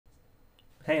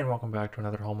Hey, and welcome back to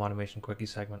another Home Automation Quickie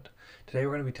segment. Today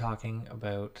we're going to be talking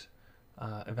about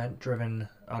event-driven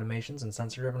automations and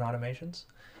sensor-driven automations.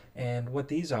 And what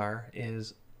these are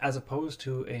is, as opposed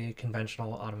to a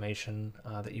conventional automation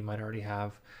that you might already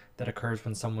have that occurs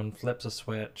when someone flips a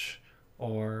switch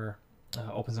or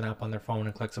opens an app on their phone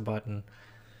and clicks a button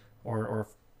or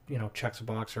checks a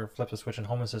box or flips a switch in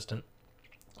Home Assistant.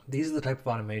 These are the type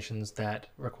of automations that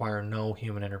require no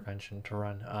human intervention to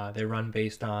run. They run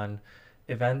based on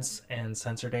events and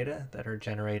sensor data that are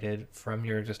generated from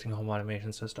your existing home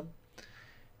automation system.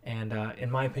 And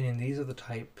in my opinion, these are the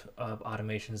type of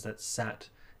automations that set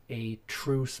a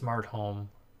true smart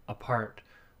home apart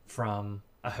from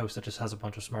a house that just has a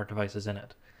bunch of smart devices in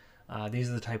it. These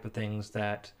are the type of things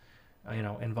that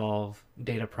involve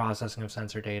data processing of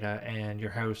sensor data and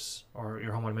your house or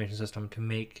your home automation system to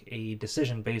make a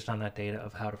decision based on that data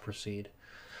of how to proceed.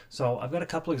 So I've got a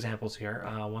couple examples here.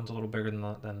 One's a little bigger than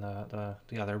the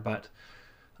other, but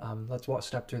let's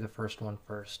step through the first one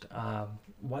first.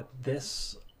 What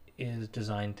this is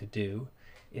designed to do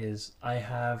is I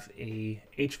have a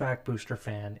HVAC booster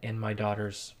fan in my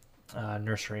daughter's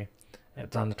nursery.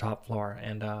 It's on the top floor,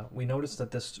 and we noticed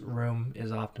that this room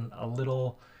is often a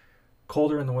little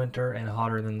colder in the winter and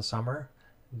hotter than the summer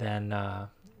than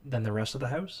the rest of the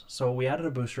house. So we added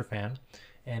a booster fan,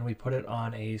 and we put it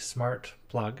on a smart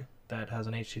plug that has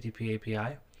an HTTP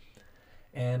API.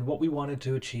 And what we wanted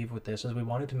to achieve with this is we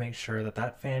wanted to make sure that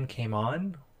that fan came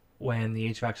on when the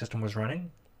HVAC system was running,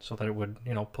 so that it would,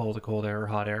 pull the cold air or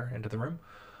hot air into the room.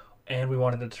 And we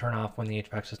wanted it to turn off when the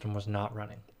HVAC system was not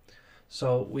running.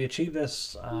 So we achieved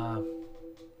this.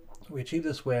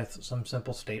 With some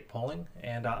simple state polling,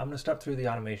 and I'm going to step through the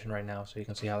automation right now so you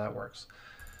can see how that works.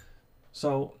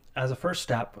 So as a first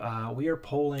step, we are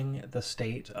polling the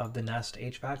state of the Nest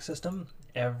HVAC system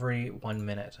every 1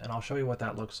 minute, and I'll show you what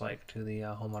that looks like to the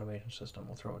home automation system.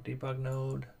 We'll throw a debug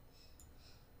node,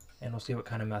 and we'll see what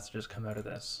kind of messages come out of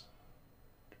this.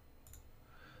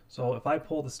 So if I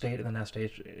pull the state of the Nest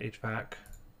HVAC,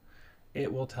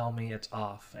 it will tell me it's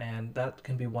off, and that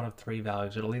can be one of three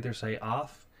values. It'll either say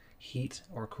off, heat,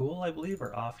 or cool, I believe,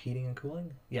 or off heating and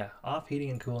cooling. Yeah, off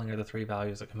heating and cooling are the three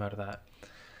values that come out of that.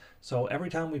 So every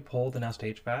time we pull the Nest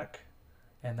HVAC,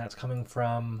 and that's coming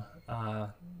from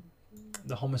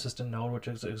the Home Assistant node, which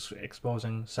is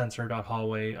exposing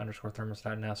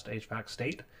sensor.hallway_thermostat Nest HVAC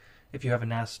state. If you have a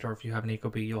Nest or if you have an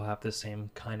Ecobee, you'll have the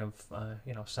same kind of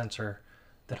sensor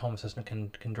that Home Assistant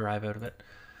can derive out of it.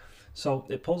 So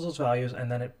it pulls those values,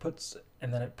 and then it puts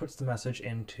the message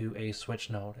into a switch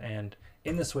node. And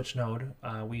in the switch node,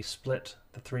 we split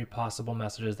the three possible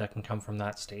messages that can come from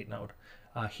that state node: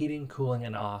 heating, cooling,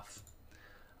 and off.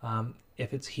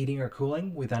 If it's heating or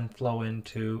cooling, we then flow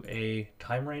into a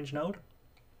time range node.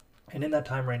 And in that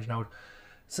time range node,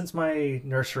 since my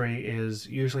nursery is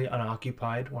usually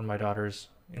unoccupied when my daughter's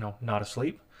not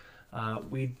asleep,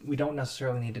 we don't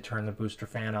necessarily need to turn the booster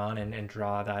fan on and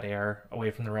draw that air away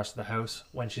from the rest of the house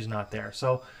when she's not there.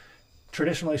 So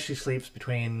traditionally she sleeps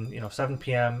between 7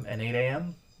 p.m. and 8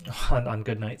 a.m. on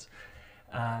good nights.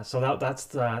 So that's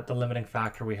the limiting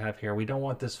factor we have here. We don't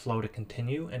want this flow to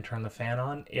continue and turn the fan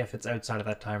on if it's outside of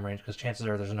that time range, because chances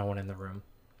are there's no one in the room.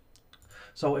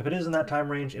 So if it is in that time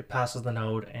range, it passes the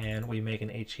node, and we make an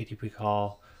HTTP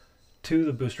call to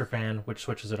the booster fan, which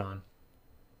switches it on.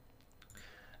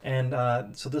 And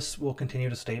so this will continue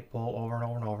to state pull over and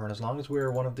over and over. And as long as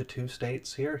we're one of the two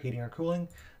states here, heating or cooling,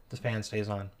 the fan stays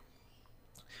on.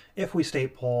 If we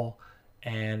state pull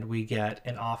and we get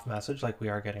an off message like we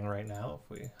are getting right now, if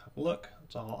we have a look,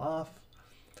 it's all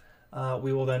off.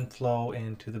 We will then flow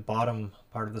into the bottom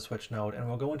part of the switch node, and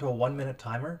we'll go into a 1 minute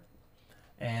timer,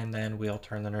 and then we'll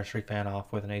turn the nursery fan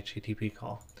off with an HTTP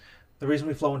call. The reason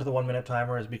we flow into the 1 minute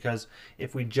timer is because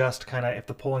if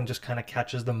the polling just kind of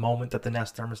catches the moment that the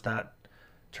Nest thermostat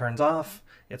turns off,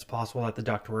 it's possible that the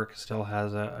ductwork still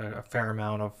has a fair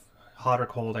amount of hot or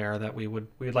cold air that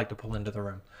we'd like to pull into the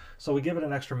room. So we give it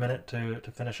an extra minute to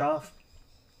finish off,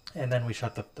 and then we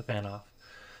shut the fan off.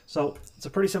 So it's a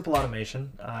pretty simple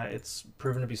automation. It's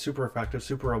proven to be super effective,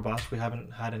 super robust. We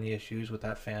haven't had any issues with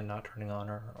that fan not turning on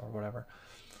or whatever.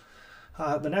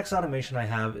 The next automation I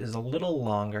have is a little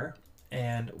longer,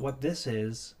 and what this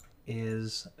is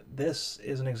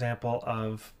an example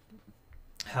of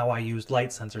how I used light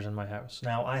sensors in my house.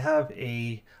 Now I have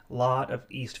a lot of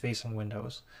east-facing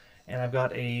windows, and I've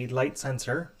got a light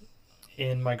sensor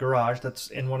in my garage that's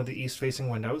in one of the east-facing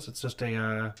windows. It's just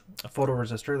a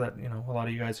photoresistor that, a lot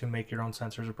of you guys who make your own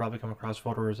sensors have probably come across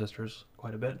photoresistors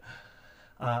quite a bit.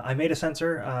 I made a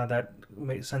sensor that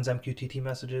sends MQTT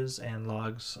messages and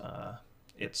logs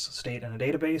its state in a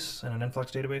database, in an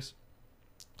influx database.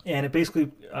 And it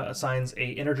basically assigns a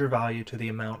integer value to the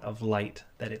amount of light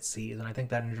that it sees. And I think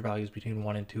that integer value is between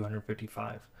 1 and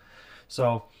 255.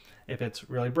 So if it's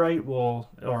really bright,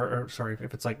 or sorry,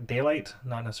 if it's like daylight,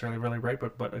 not necessarily really bright,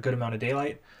 but a good amount of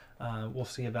daylight, we'll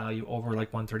see a value over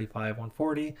like 135,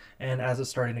 140. And as it's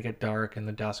starting to get dark in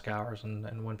the dusk hours,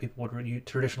 and when people would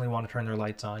traditionally want to turn their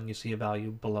lights on, you see a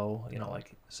value below,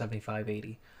 like 75,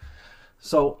 80.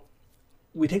 So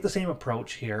we take the same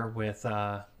approach here with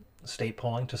state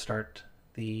polling to start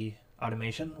the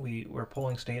automation. We're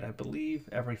polling state, I believe,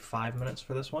 every 5 minutes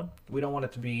for this one. We don't want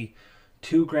it to be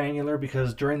too granular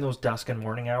because during those dusk and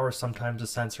morning hours, sometimes the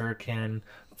sensor can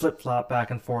flip-flop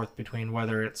back and forth between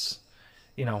whether it's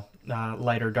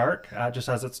light or dark, just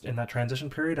as it's in that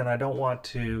transition period. And I don't want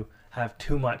to have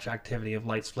too much activity of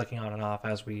lights flicking on and off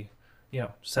as we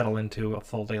settle into a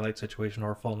full daylight situation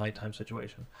or a full nighttime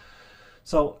situation.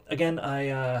 So again,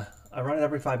 I run it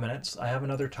every 5 minutes. I have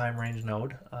another time range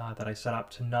node that I set up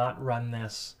to not run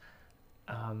this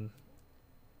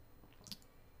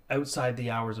outside the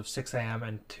hours of 6 a.m.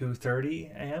 and 2:30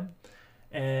 a.m.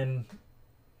 And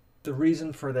the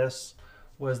reason for this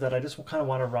was that I just kind of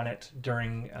want to run it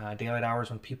during daylight hours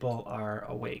when people are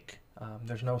awake.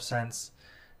 There's no sense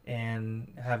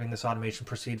in having this automation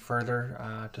proceed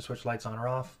further to switch lights on or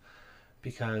off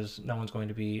because no one's going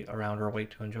to be around or awake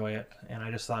to enjoy it. And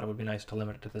I just thought it would be nice to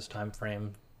limit it to this time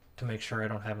frame to make sure I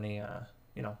don't have any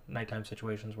nighttime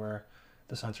situations where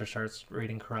the sensor starts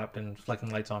reading corrupt and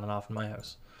flicking lights on and off in my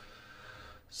house.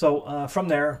 So from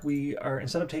there, we are,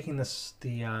 instead of taking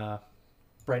the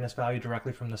brightness value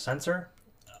directly from the sensor,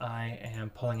 I am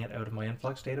pulling it out of my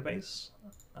influx database.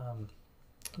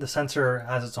 The sensor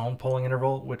has its own polling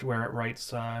interval, where it writes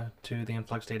to the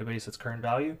influx database its current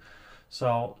value.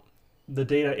 So the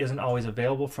data isn't always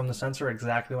available from the sensor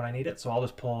exactly when I need it, so I'll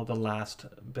just pull the last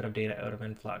bit of data out of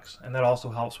influx. And that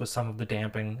also helps with some of the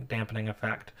dampening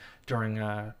effect during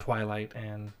twilight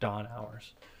and dawn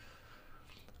hours.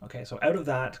 Okay, so out of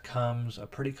that comes a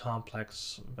pretty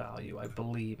complex value. I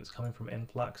believe it's coming from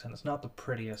influx, and it's not the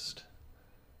prettiest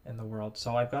in the world.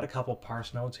 So I've got a couple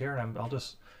parse nodes here, and I'll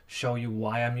just show you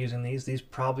why I'm using these. These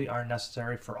probably aren't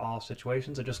necessary for all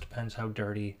situations. It just depends how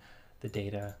dirty the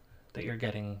data that you're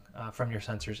getting from your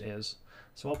sensors is.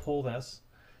 So I'll pull this,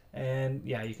 and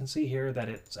yeah, you can see here that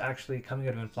it's actually coming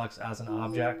out of influx as an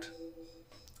object,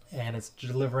 and it's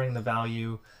delivering the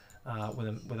value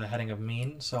with a heading of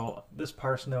mean. So this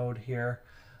parse node here,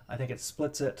 I think it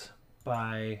splits it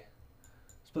by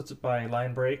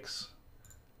line breaks,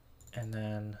 and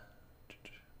then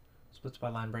splits by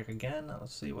line break again.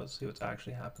 Let's see what's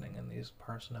actually happening in these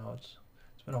parse nodes.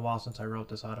 It's been a while since I wrote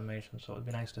this automation, so it'd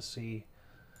be nice to see.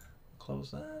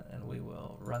 Close that, and we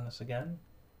will run this again.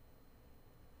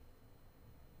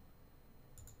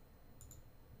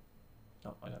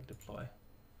 Oh, I gotta deploy.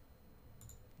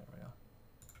 There we go.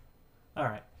 All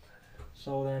right.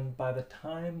 So then by the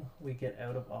time we get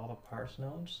out of all the parse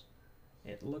nodes,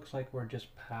 it looks like we're just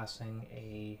passing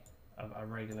a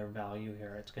regular value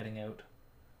here. It's getting out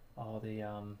all the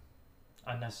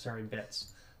unnecessary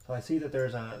bits. So I see that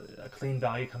there's a clean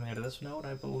value coming out of this node,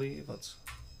 I believe. Let's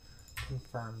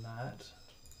confirm that.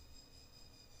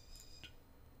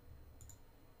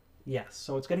 Yes,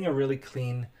 so it's getting a really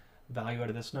clean value out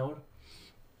of this node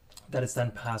that it's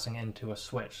then passing into a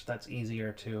switch that's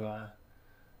easier to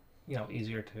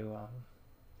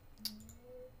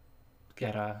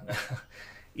get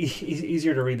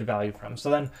easier to read the value from. So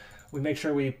then we make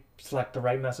sure we select the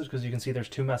right message, because you can see there's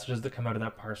two messages that come out of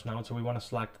that parse node. So we want to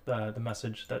select the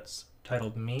message that's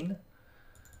titled mean,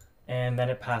 and then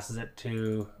it passes it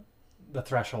to the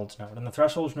thresholds node. And the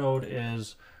thresholds node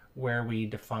is where we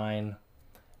define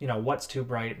what's too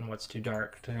bright and what's too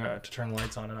dark to turn the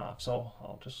lights on and off. So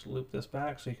I'll just loop this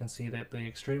back so you can see that the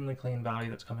extremely clean value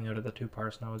that's coming out of the two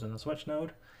parse nodes and the switch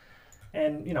node.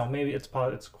 And maybe it's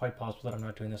quite possible that I'm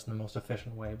not doing this in the most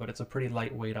efficient way, but it's a pretty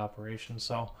lightweight operation.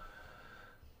 So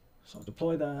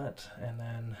deploy that, and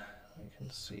then we can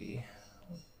see,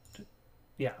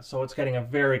 yeah, so it's getting a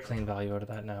very clean value out of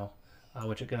that now,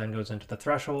 which then goes into the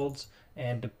thresholds,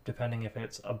 and depending if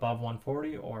it's above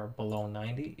 140 or below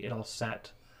 90, it'll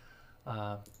set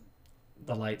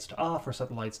the lights to off or set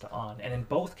the lights to on. And in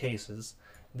both cases,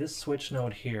 this switch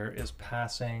node here is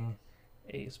passing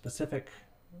a specific,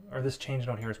 or this change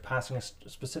node here is passing a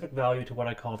specific value to what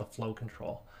I call the flow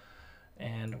control.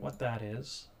 And what that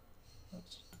is,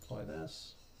 let's deploy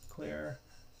this, clear,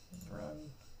 and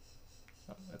run.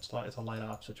 Oh, it's a light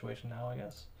off situation now, I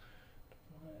guess.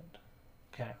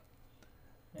 Okay,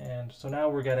 and so now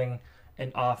we're getting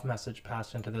an off message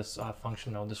passed into this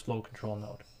function node, this flow control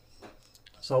node.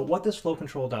 So what this flow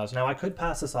control does, now I could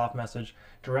pass this off message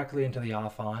directly into the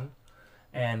off on,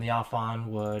 and the off on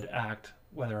would act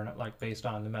whether or not, like, based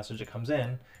on the message that comes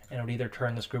in, and it would either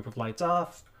turn this group of lights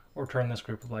off or turn this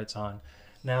group of lights on.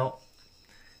 Now,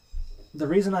 the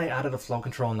reason I added a flow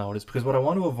control node is because what I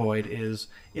want to avoid is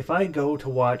if I go to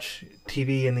watch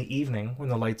TV in the evening when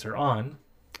the lights are on,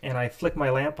 and I flick my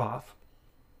lamp off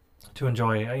to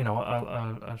enjoy, you know,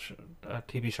 a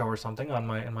TV show or something in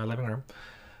my living room,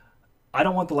 I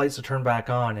don't want the lights to turn back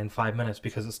on in 5 minutes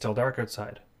because it's still dark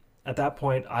outside. At that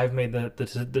point, I've made the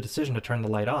decision to turn the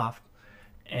light off,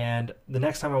 and the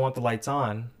next time I want the lights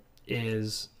on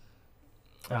is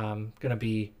going to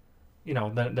be, you know,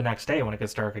 the next day when it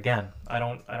gets dark again. I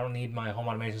don't need my home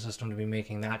automation system to be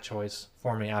making that choice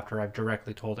for me after I've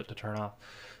directly told it to turn off.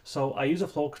 So I use a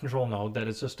flow control node that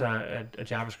is just a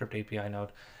JavaScript API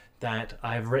node that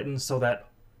I've written so that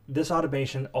this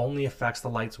automation only affects the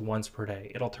lights once per day.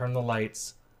 It'll turn the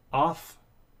lights off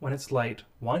when it's light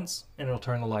once, and it'll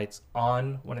turn the lights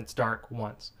on when it's dark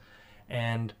once.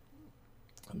 And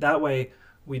that way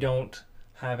we don't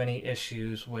have any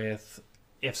issues with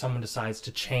if someone decides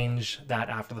to change that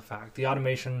after the fact. The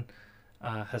automation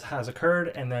has occurred,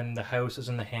 and then the house is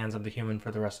in the hands of the human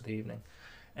for the rest of the evening.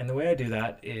 And the way I do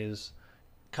that is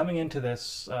coming into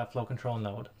this flow control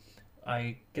node,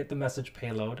 I get the message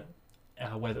payload,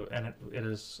 and it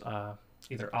is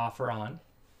either off or on,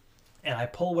 and I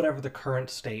pull whatever the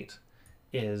current state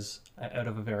is out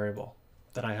of a variable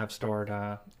that I have stored,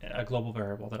 a global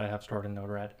variable that I have stored in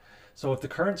Node-RED. So if the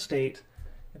current state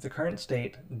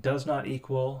does not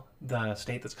equal the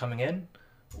state that's coming in,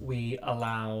 we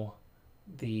allow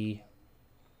the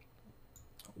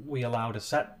message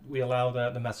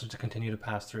to continue to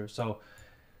pass through. So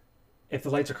if the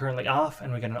lights are currently off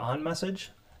and we get an on message,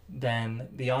 then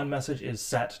the on message is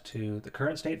set to the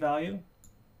current state value.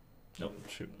 Oh,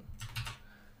 shoot.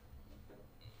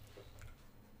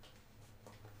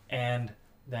 And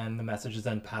then the message is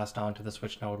then passed on to the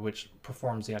switch node, which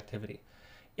performs the activity.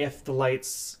 If the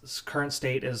light's current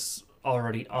state is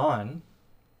already on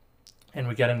and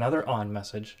we get another on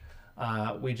message,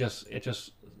 it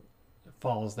just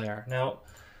falls there. Now,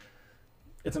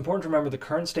 it's important to remember the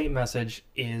current state message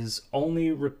is only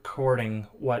recording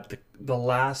what the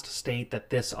last state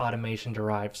that this automation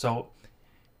derived. So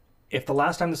if the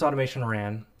last time this automation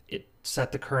ran, it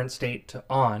set the current state to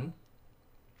on,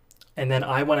 and then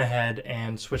I went ahead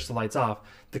and switched the lights off,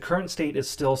 the current state is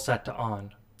still set to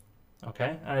on.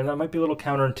 Okay, and that might be a little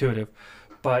counterintuitive,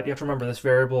 but you have to remember this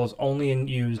variable is only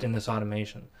used in this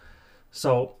automation.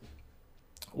 So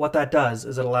what that does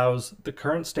is it allows the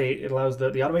current state, it allows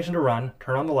the automation to run,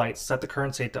 turn on the lights, set the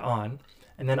current state to on,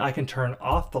 and then I can turn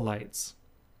off the lights.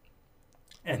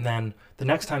 And then the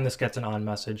next time this gets an on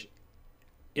message,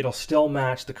 it'll still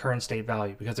match the current state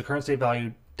value because the current state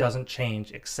value doesn't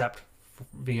change except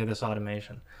via this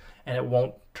automation. And it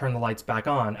won't turn the lights back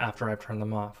on after I've turned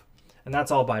them off. And that's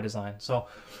all by design. So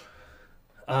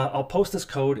I'll post this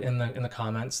code in the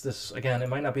comments. This, again, it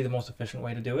might not be the most efficient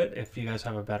way to do it. If you guys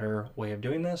have a better way of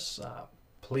doing this,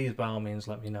 please, by all means,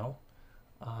 let me know.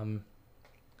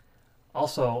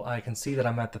 Also, I can see that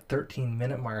I'm at the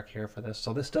 13-minute mark here for this.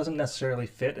 So this doesn't necessarily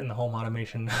fit in the home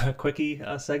automation quickie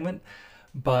segment,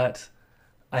 but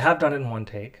I have done it in one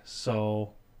take.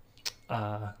 So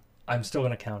I'm still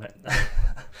going to count it.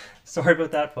 Sorry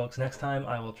about that, folks. Next time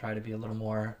I will try to be a little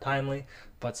more timely,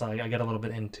 but so I get a little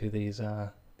bit into these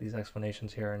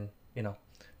explanations here, and you know,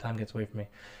 time gets away from me.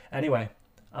 Anyway,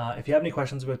 if you have any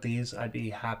questions about these, I'd be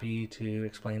happy to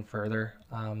explain further.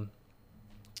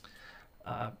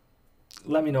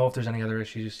 Let me know if there's any other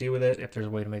issues you see with it, if there's a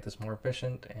way to make this more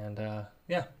efficient, and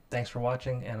yeah, thanks for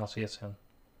watching, and I'll see you soon.